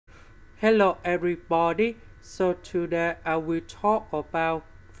Hello everybody, so today I will talk about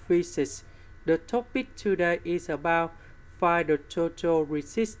physics. The topic today is about find the total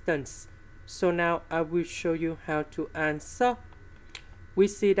resistance. So now I will show you how to answer. We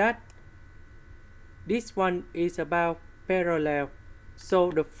see that this one is about parallel.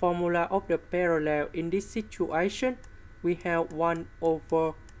 So the formula of the parallel in this situation, we have 1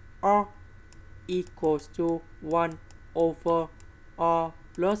 over R equals to 1 over R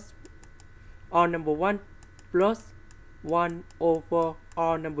plus R number 1 plus 1 over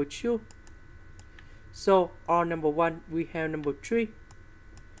R number 2. So R number 1 we have number 3,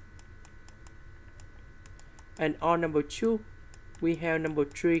 and R number 2 we have number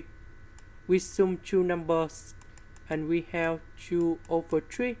 3. We sum two numbers and we have 2 over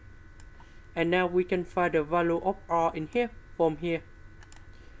 3, and now we can find the value of R in here from here.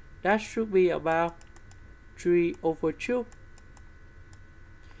 That should be about 3 over 2.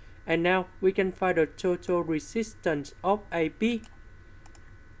 And now we can find the total resistance of AB.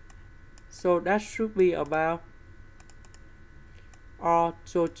 So that should be about R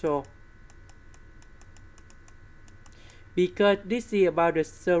total. Because this is about the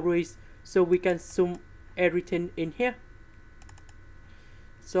series, so we can sum everything in here.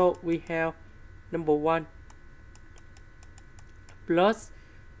 So we have number 1 plus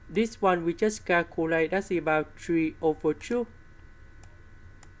this one we just calculate, that's about 3 over 2.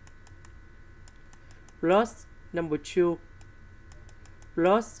 Plus number 2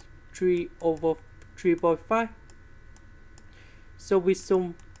 plus 3 over 3.5. So we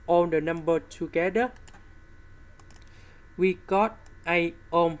sum all the number together. We got 8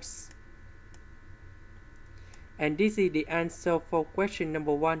 ohms. And this is the answer for question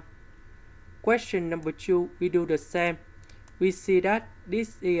number 1. Question number 2, we do the same. We see that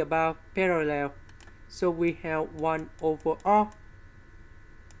this is about parallel. So we have 1 over R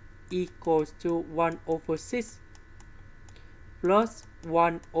equals to 1 over 6 plus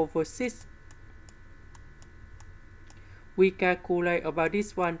 1 over 6. We calculate about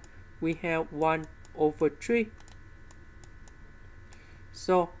this one, we have 1 over 3.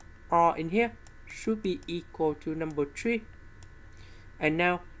 So R in here should be equal to number 3. And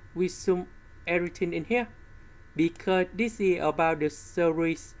now we sum everything in here. Because this is about the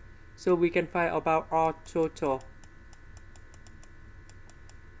series, so we can find about R total.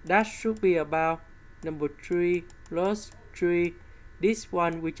 That should be about number 3 plus 3. This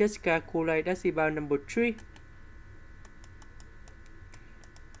one we just calculate, that's about number 3.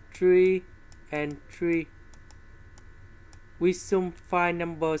 3 and 3. We sum 5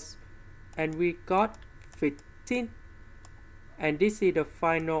 numbers and we got 15. And this is the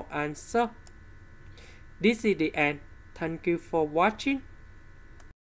final answer. This is the end. Thank you for watching.